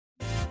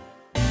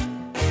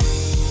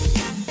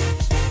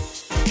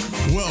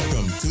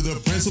to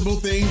the Principal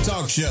Thing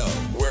Talk Show,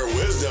 where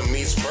wisdom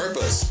meets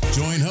purpose.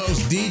 Join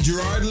host D.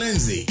 Gerard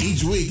Lindsay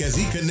each week as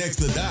he connects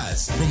the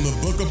dots from the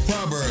book of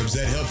Proverbs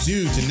that helps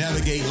you to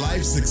navigate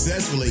life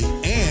successfully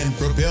and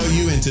propel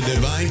you into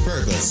divine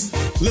purpose.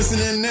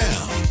 Listen in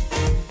now.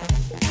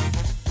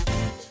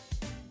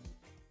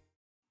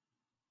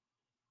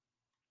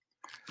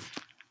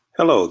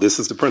 Hello, this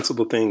is the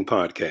Principal Thing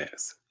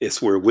Podcast.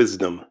 It's where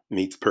wisdom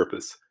meets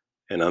purpose.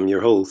 And I'm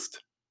your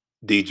host,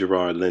 D.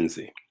 Gerard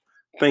Lindsay.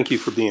 Thank you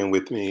for being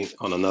with me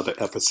on another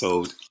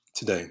episode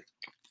today.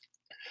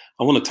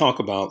 I want to talk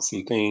about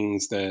some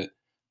things that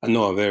I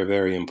know are very,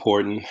 very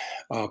important,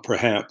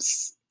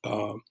 perhaps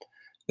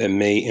that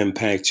may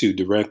impact you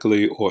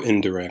directly or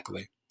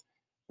indirectly.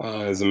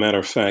 As a matter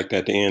of fact,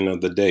 at the end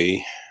of the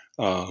day,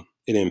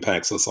 it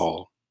impacts us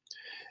all.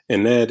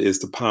 And that is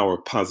the power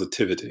of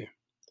positivity.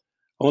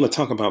 I want to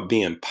talk about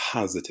being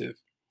positive.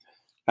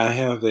 I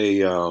have a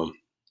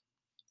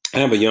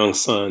young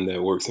son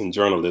that works in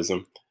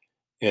journalism,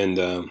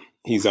 and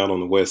he's out on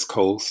the West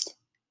Coast,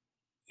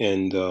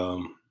 and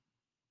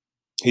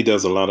he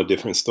does a lot of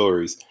different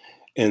stories.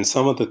 And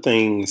some of the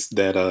things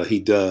that he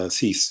does,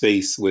 he's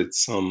faced with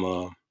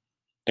some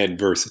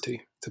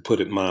adversity, to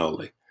put it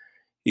mildly.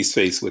 He's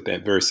faced with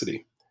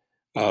adversity.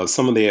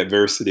 Some of the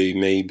adversity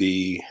may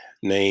be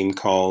name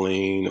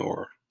calling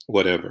or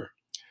whatever.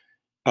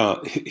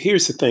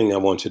 Here's the thing I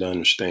want you to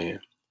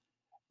understand.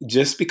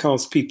 Just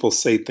because people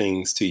say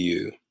things to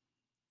you,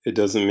 it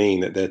doesn't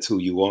mean that that's who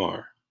you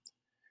are.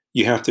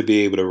 You have to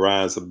be able to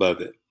rise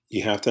above it.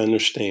 You have to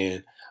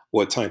understand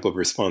what type of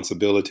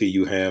responsibility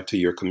you have to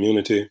your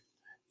community.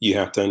 You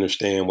have to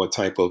understand what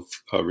type of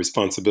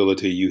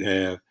responsibility you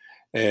have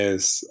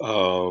as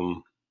a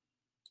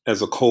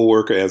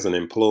coworker, as an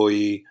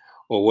employee,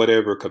 or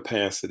whatever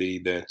capacity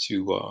that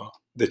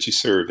you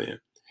serve in.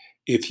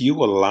 If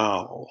you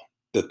allow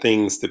the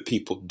things that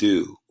people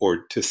do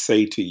or to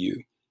say to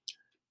you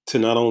to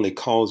not only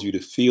cause you to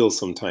feel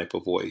some type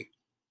of way,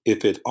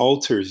 if it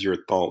alters your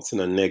thoughts in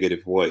a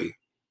negative way,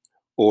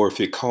 or if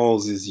it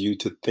causes you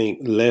to think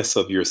less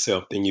of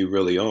yourself than you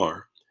really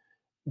are,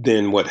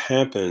 then what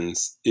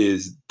happens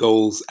is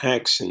those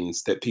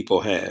actions that people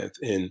have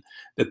and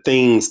the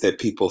things that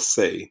people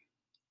say,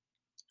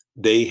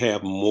 they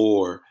have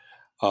more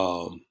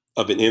of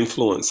an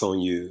influence on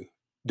you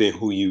than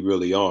who you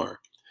really are.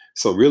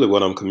 So really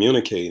what I'm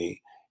communicating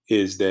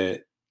is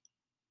that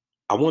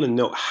I want to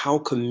know, how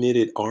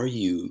committed are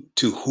you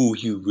to who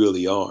you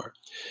really are?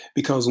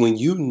 Because when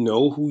you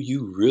know who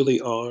you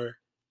really are,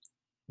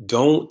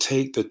 don't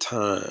take the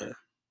time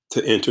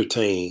to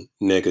entertain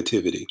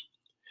negativity.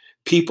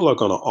 People are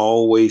going to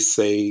always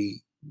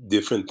say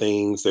different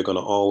things. They're going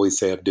to always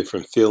have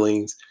different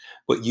feelings,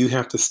 but you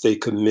have to stay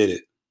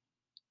committed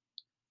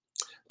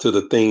to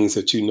the things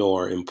that you know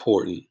are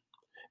important.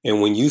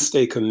 And when you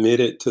stay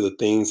committed to the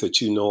things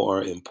that you know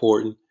are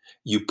important,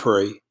 you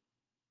pray,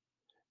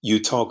 you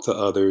talk to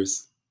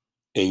others,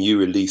 and you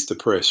release the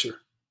pressure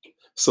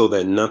so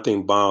that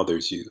nothing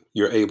bothers you.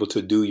 You're able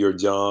to do your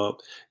job.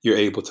 You're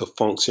able to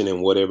function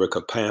in whatever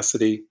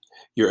capacity.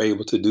 You're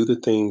able to do the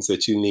things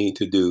that you need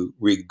to do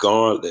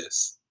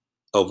regardless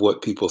of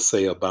what people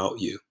say about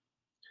you.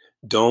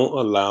 Don't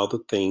allow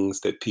the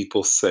things that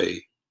people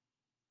say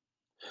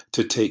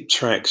to take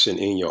traction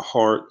in your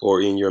heart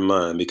or in your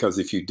mind, because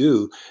if you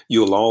do,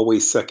 you'll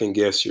always second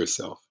guess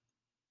yourself.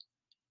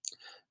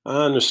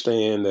 I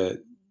understand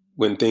that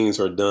when things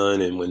are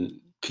done and when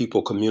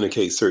people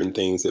communicate certain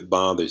things, it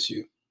bothers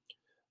you.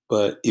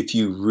 But if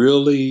you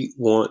really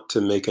want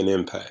to make an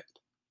impact,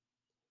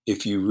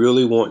 if you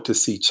really want to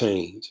see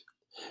change,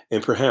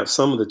 and perhaps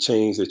some of the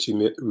change that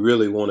you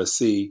really want to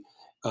see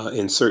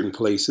in certain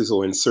places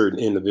or in certain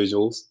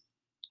individuals,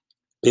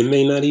 it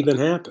may not even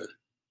happen.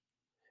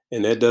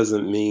 And that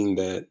doesn't mean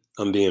that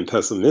I'm being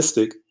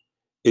pessimistic.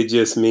 It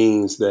just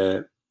means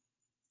that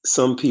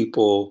some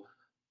people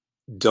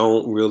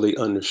don't really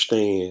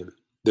understand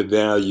the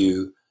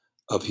value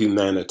of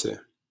humanity.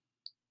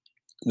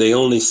 They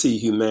only see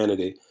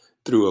humanity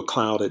through a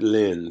clouded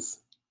lens.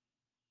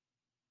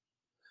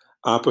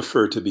 I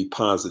prefer to be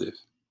positive.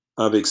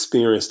 I've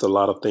experienced a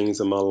lot of things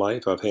in my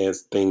life. I've had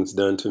things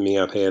done to me.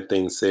 I've had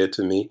things said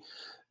to me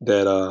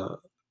that are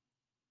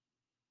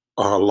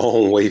a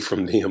long way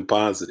from being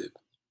positive.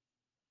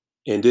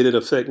 And did it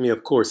affect me?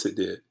 Of course it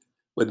did.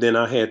 But then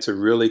I had to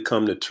really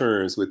come to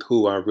terms with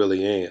who I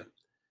really am.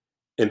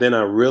 And then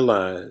I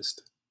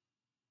realized,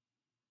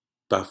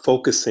 by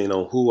focusing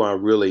on who I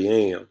really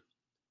am,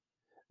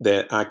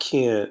 that I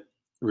can't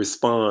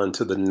respond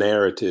to the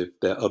narrative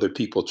that other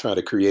people try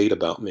to create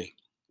about me.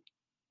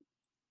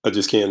 I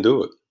just can't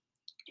do it.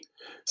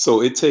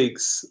 So it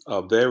takes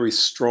a very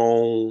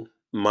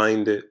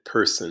strong-minded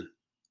person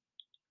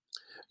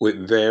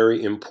with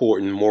very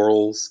important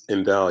morals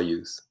and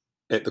values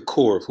at the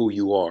core of who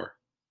you are.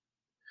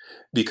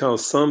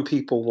 Because some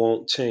people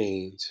won't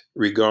change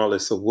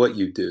regardless of what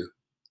you do.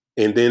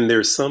 And then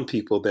there's some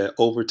people that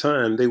over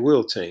time they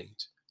will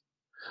change.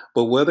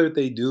 But whether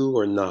they do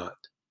or not,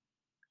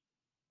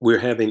 we're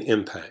having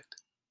impact.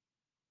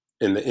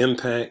 And the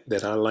impact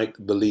that I like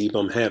to believe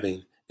I'm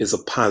having is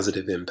a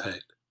positive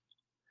impact.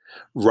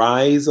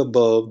 Rise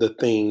above the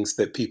things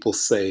that people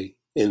say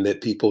and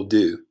that people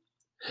do.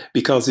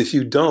 Because if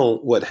you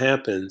don't, what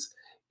happens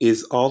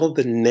is all of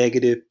the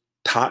negative,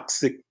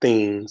 toxic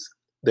things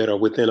that are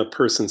within a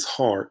person's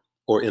heart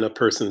or in a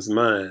person's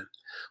mind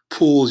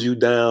pulls you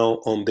down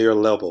on their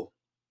level.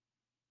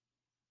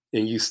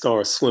 And you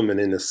start swimming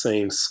in the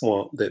same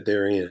swamp that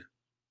they're in.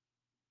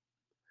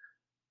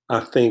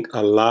 I think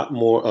a lot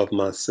more of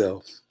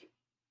myself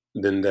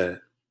than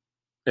that.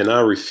 And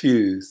I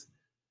refuse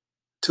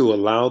to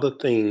allow the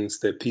things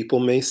that people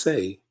may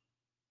say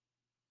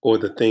or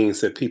the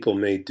things that people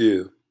may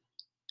do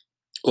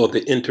or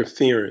the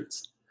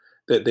interference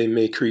that they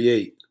may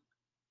create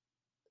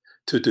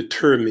to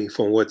deter me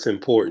from what's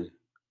important,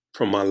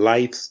 from my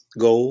life's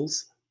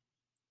goals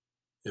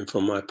and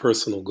from my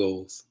personal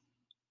goals.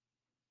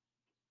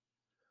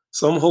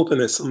 So I'm hoping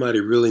that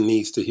somebody really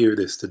needs to hear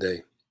this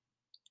today.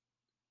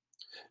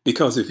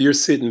 Because if you're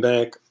sitting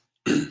back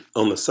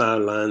on the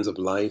sidelines of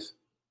life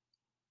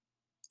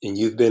and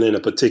you've been in a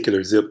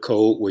particular zip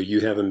code where you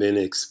haven't been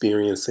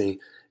experiencing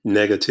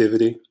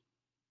negativity,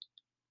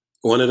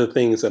 one of the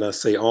things that I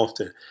say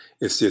often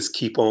is just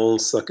keep on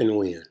sucking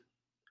wind.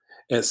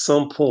 At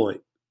some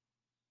point,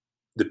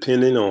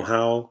 depending on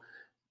how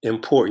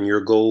important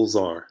your goals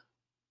are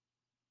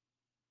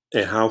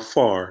and how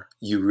far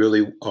you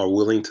really are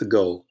willing to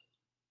go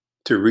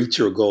to reach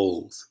your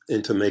goals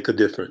and to make a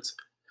difference,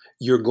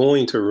 you're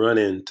going to run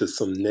into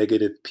some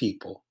negative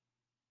people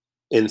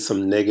in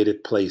some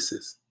negative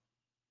places.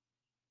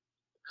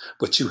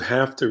 But you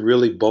have to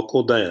really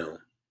buckle down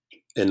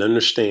and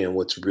understand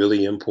what's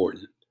really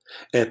important.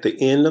 At the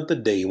end of the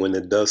day, when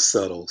the dust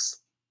settles,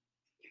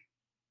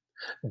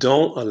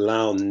 don't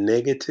allow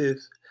negative,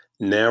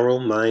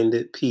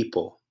 narrow-minded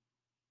people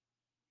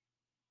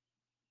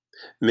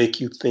make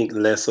you think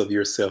less of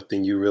yourself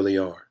than you really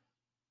are.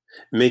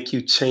 Make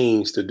you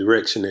change the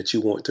direction that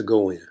you want to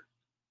go in.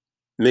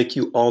 Make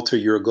you alter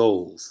your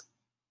goals.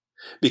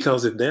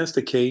 Because if that's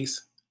the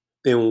case,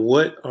 then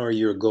what are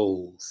your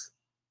goals?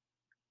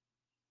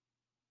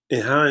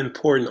 And how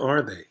important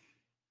are they?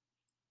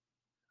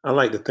 I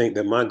like to think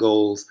that my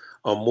goals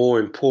are more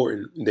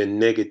important than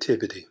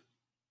negativity.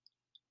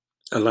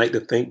 I like to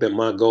think that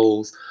my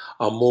goals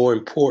are more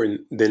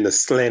important than the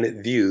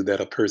slanted view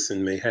that a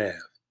person may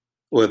have,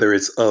 whether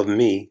it's of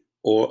me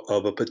or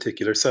of a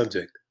particular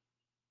subject.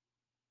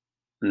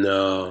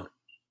 No,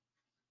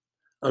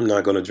 I'm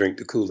not going to drink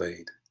the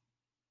Kool-Aid.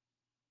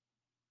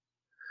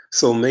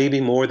 So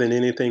maybe more than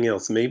anything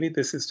else, maybe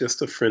this is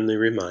just a friendly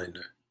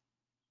reminder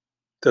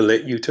to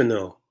let you to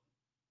know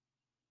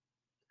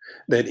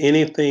that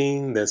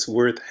anything that's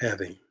worth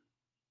having,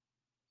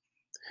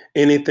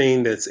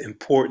 anything that's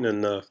important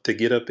enough to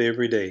get up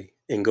every day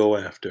and go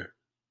after,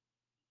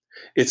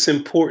 it's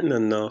important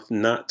enough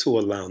not to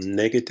allow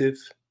negative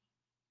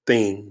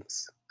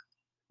things,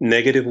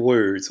 negative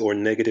words, or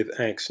negative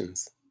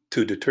actions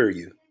to deter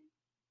you.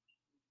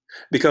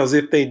 Because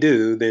if they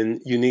do,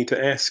 then you need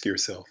to ask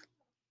yourself,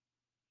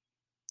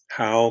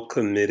 how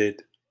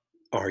committed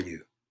are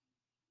you?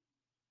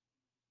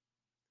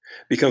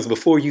 Because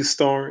before you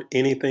start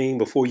anything,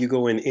 before you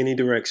go in any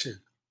direction,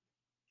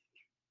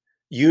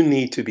 you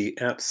need to be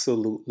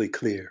absolutely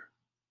clear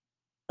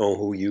on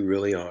who you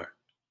really are.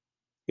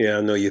 Yeah,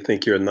 I know you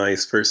think you're a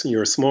nice person.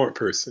 You're a smart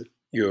person.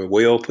 You're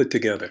well put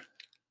together.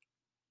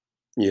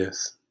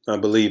 Yes, I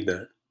believe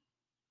that.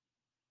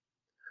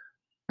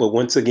 But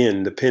once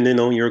again, depending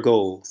on your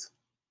goals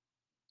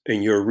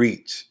and your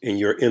reach and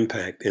your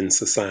impact in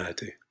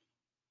society,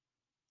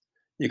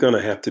 you're going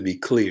to have to be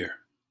clear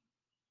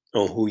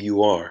on who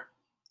you are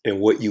and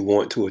what you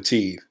want to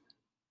achieve.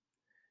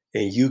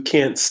 And you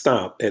can't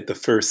stop at the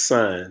first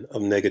sign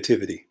of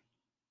negativity.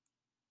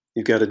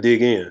 You've got to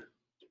dig in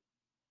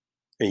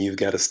and you've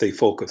got to stay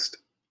focused.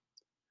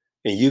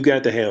 And you've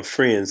got to have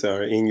friends that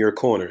are in your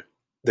corner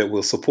that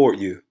will support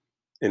you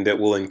and that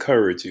will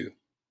encourage you.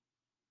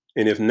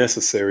 And if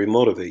necessary,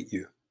 motivate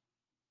you.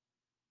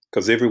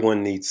 Because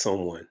everyone needs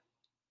someone.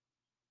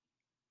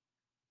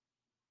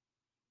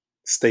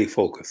 Stay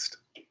focused.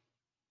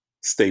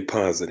 Stay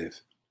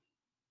positive.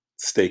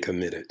 Stay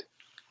committed.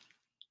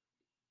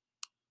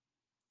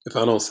 If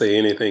I don't say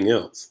anything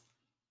else,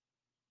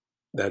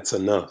 that's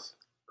enough.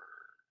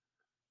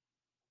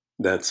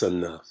 That's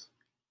enough.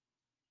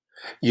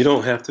 You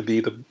don't have to be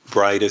the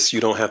brightest. You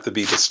don't have to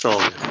be the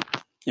strongest.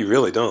 You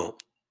really don't.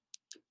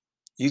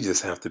 You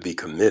just have to be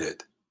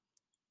committed.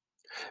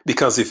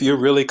 Because if you're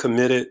really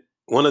committed,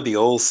 one of the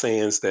old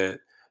sayings that,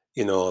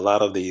 a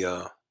lot of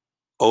the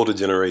older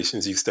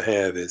generations used to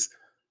have is,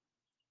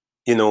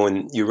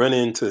 when you run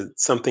into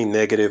something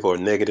negative or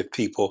negative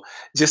people,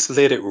 just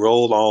let it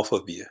roll off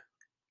of you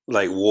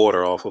like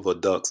water off of a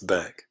duck's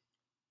back.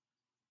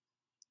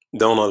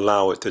 Don't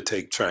allow it to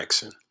take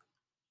traction.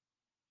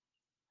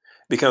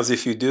 Because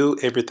if you do,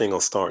 everything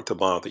will start to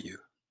bother you,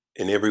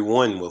 and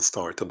everyone will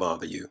start to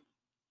bother you.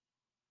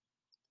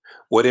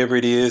 Whatever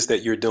it is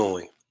that you're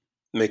doing,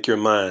 make your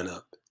mind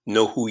up.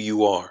 Know who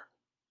you are.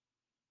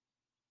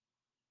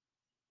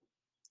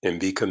 And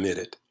be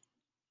committed.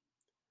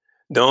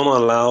 Don't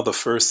allow the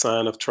first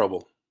sign of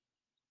trouble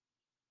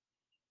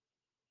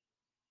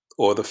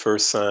or the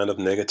first sign of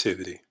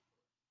negativity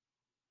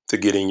to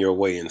get in your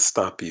way and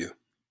stop you.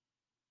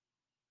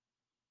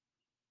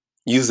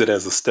 Use it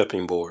as a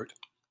stepping board,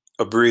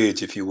 a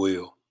bridge, if you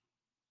will,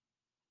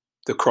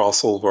 to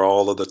cross over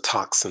all of the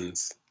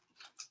toxins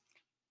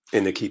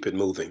and to keep it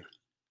moving.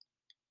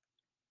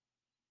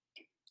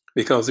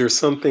 Because there's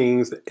some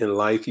things in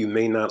life you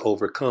may not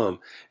overcome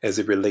as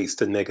it relates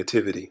to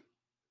negativity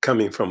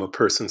coming from a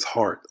person's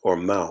heart or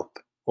mouth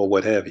or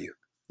what have you.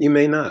 You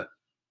may not.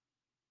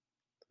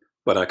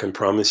 But I can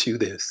promise you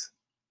this,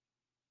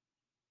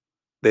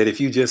 that if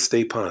you just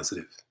stay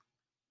positive,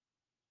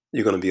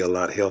 you're going to be a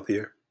lot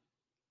healthier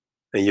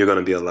and you're going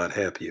to be a lot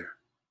happier.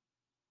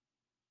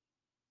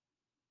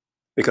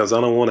 Because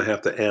I don't want to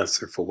have to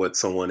answer for what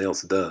someone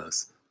else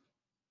does.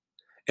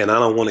 And I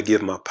don't want to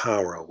give my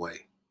power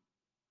away.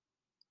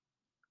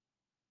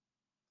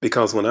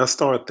 Because when I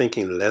start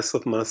thinking less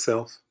of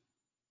myself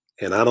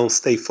and I don't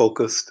stay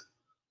focused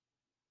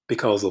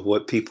because of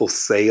what people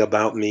say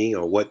about me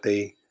or what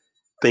they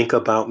think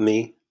about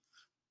me,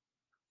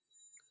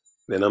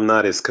 then I'm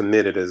not as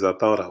committed as I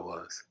thought I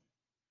was.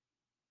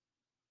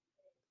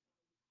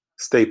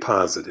 Stay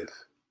positive.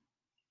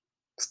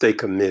 Stay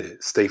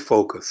committed. Stay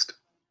focused.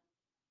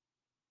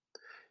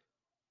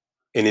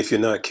 And if you're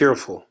not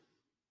careful,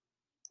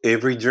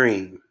 every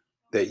dream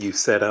that you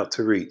set out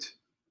to reach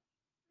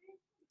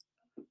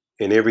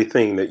and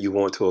everything that you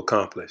want to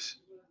accomplish,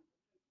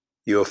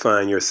 you'll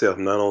find yourself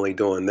not only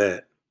doing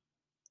that,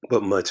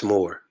 but much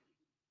more.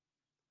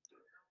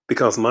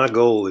 Because my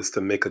goal is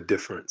to make a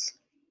difference.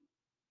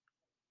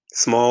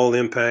 Small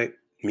impact,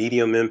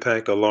 medium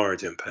impact, or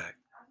large impact.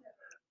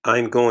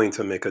 I'm going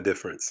to make a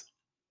difference.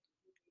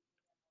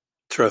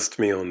 Trust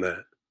me on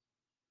that.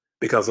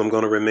 Because I'm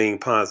going to remain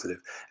positive.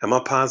 Am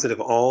I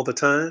positive all the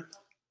time?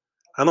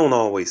 I don't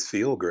always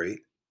feel great.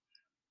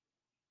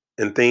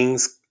 And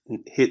things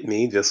hit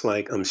me just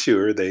like I'm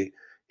sure they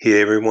hit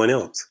everyone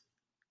else.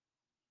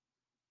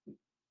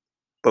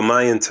 But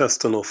my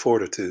intestinal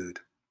fortitude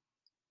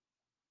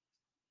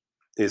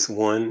is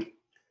one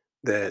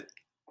that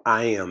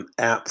I am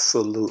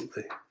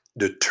absolutely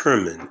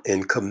determined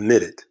and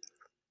committed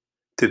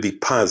to be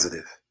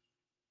positive,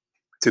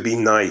 to be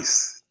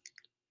nice,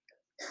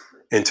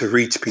 and to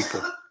reach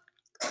people.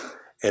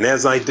 And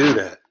as I do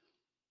that,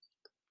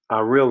 I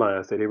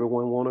realize that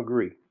everyone won't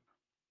agree.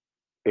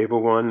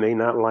 Everyone may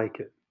not like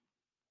it.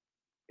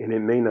 And it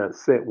may not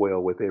sit well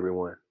with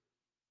everyone.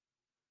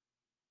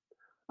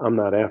 I'm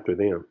not after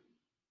them.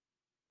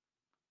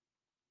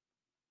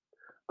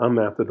 I'm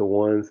after the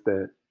ones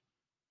that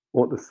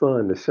want the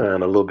sun to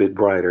shine a little bit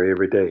brighter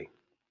every day.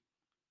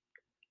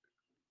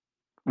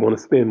 Want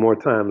to spend more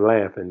time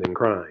laughing than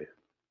crying.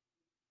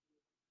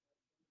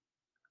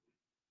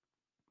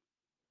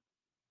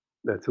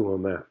 That's who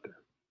I'm after.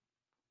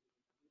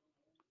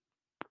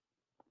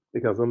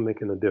 Because I'm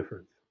making a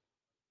difference.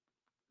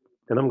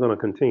 And I'm going to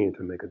continue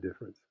to make a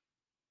difference.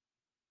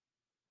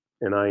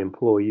 And I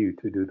implore you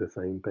to do the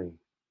same thing.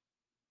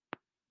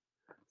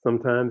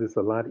 Sometimes it's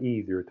a lot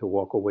easier to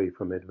walk away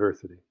from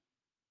adversity.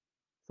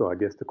 So I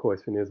guess the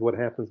question is, what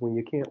happens when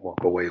you can't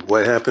walk away?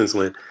 What happens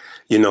when,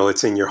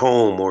 it's in your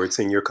home or it's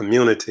in your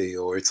community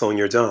or it's on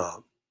your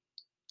job?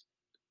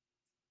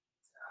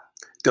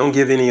 Don't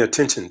give any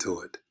attention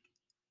to it.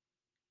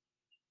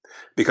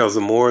 Because the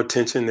more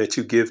attention that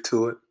you give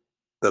to it,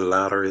 the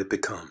louder it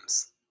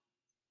becomes.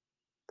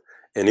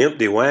 An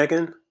empty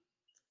wagon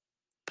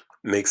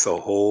makes a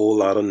whole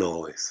lot of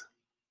noise.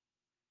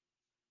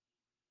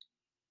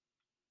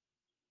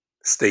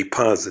 Stay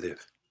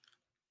positive.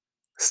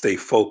 Stay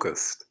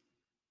focused.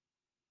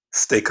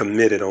 Stay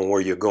committed on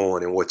where you're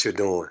going and what you're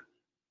doing.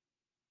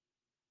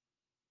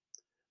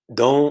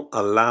 Don't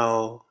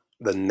allow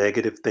the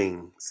negative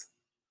things,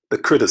 the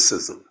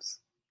criticisms,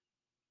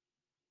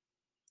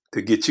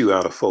 to get you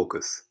out of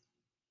focus.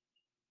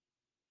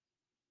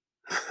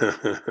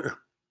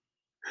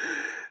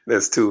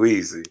 That's too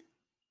easy.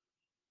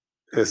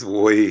 That's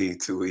way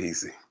too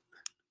easy.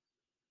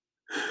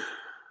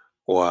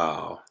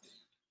 Wow.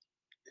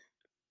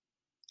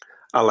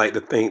 I like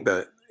to think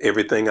that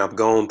everything I've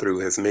gone through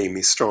has made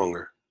me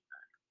stronger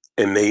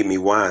and made me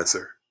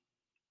wiser.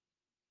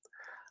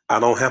 I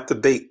don't have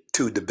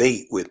to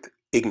debate with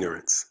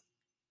ignorance.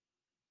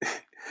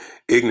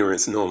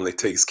 Ignorance normally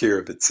takes care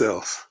of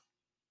itself.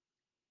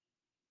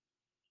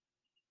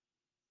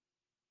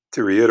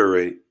 To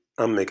reiterate,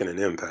 I'm making an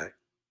impact.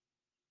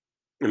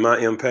 And my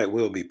impact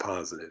will be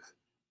positive.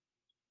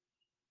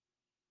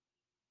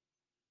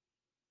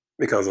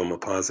 Because I'm a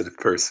positive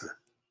person.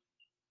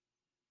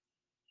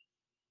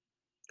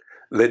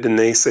 Let the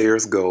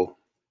naysayers go.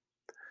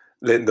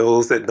 Let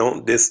those that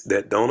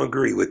don't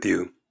agree with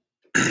you,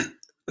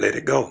 let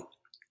it go.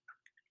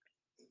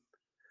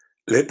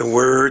 Let the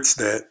words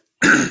that,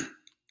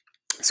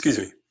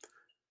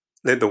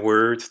 let the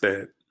words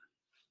that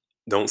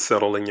don't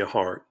settle in your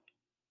heart,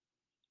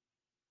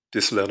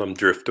 just let them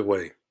drift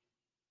away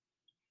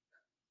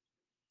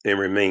and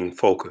remain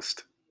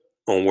focused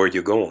on where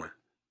you're going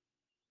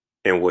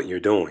and what you're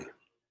doing.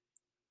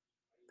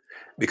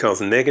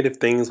 because negative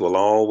things will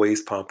always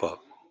pop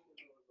up.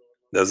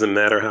 Doesn't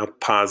matter how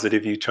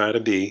positive you try to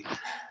be,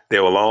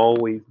 there will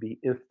always be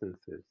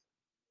instances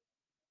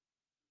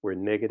where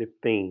negative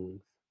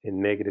things and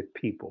negative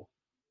people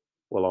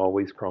will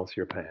always cross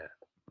your path.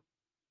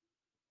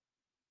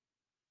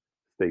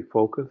 Stay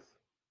focused,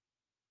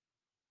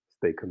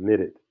 stay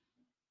committed,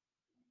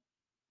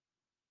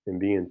 and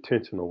be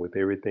intentional with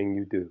everything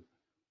you do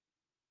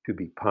to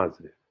be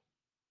positive.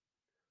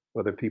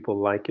 Whether people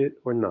like it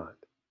or not,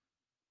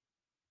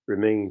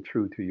 remain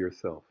true to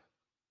yourself.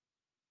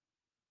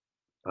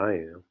 I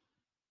am.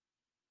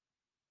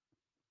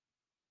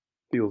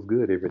 Feels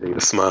good every day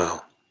to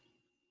smile.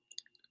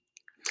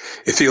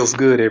 It feels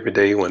good every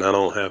day when I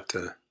don't have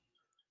to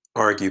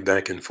argue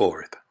back and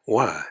forth.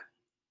 Why?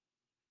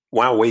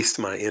 Why waste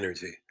my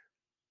energy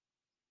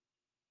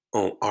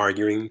on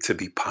arguing to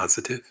be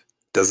positive?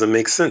 Doesn't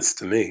make sense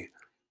to me.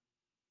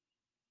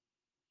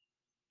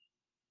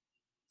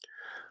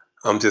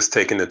 I'm just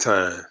taking the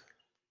time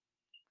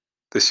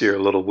to share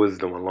a little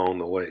wisdom along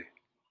the way,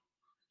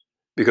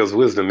 because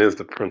wisdom is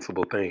the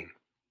principal thing.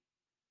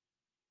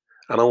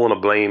 I don't want to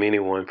blame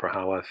anyone for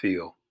how I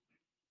feel.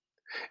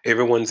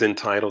 Everyone's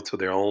entitled to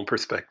their own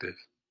perspective.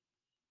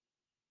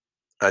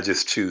 I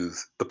just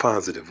choose the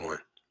positive one.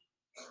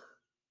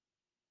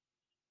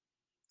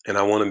 And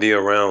I want to be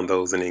around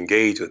those and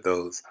engage with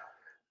those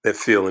that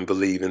feel and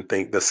believe and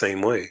think the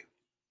same way.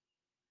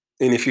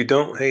 And if you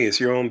don't, hey, it's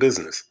your own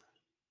business.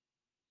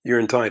 You're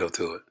entitled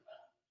to it.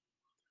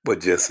 But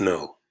just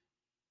know,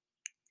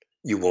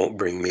 you won't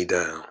bring me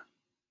down.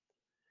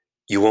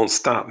 You won't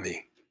stop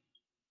me,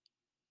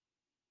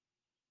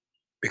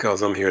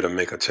 because I'm here to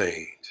make a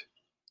change.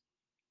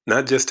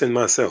 Not just in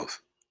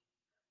myself,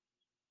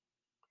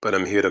 but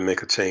I'm here to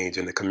make a change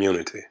in the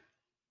community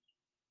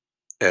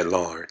at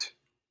large.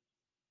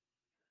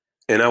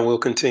 And I will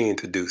continue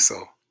to do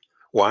so.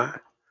 Why?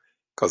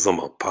 Because I'm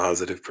a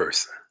positive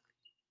person.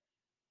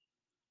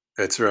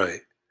 That's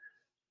right.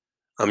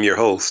 I'm your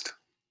host,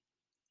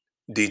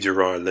 D.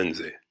 Gerard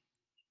Lindsay.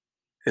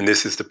 And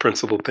this is the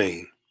principal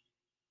thing.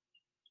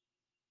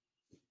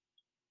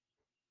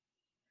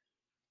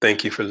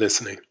 Thank you for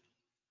listening.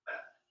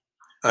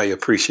 I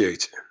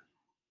appreciate you.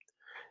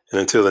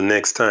 And until the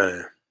next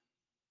time,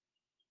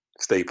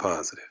 stay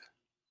positive.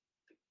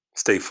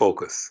 Stay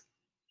focused.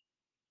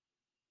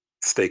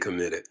 Stay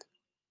committed.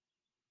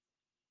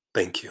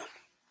 Thank you.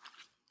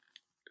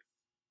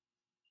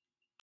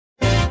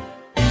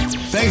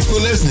 Thanks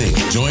for listening.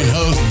 Join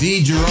host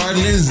D. Gerard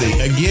Lindsay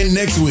again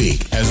next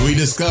week as we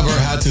discover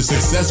how to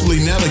successfully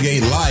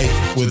navigate life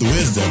with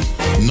wisdom,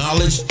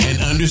 knowledge,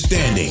 and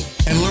understanding,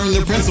 and learn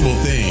the principal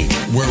thing,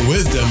 where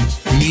wisdom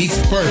meets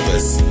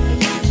purpose.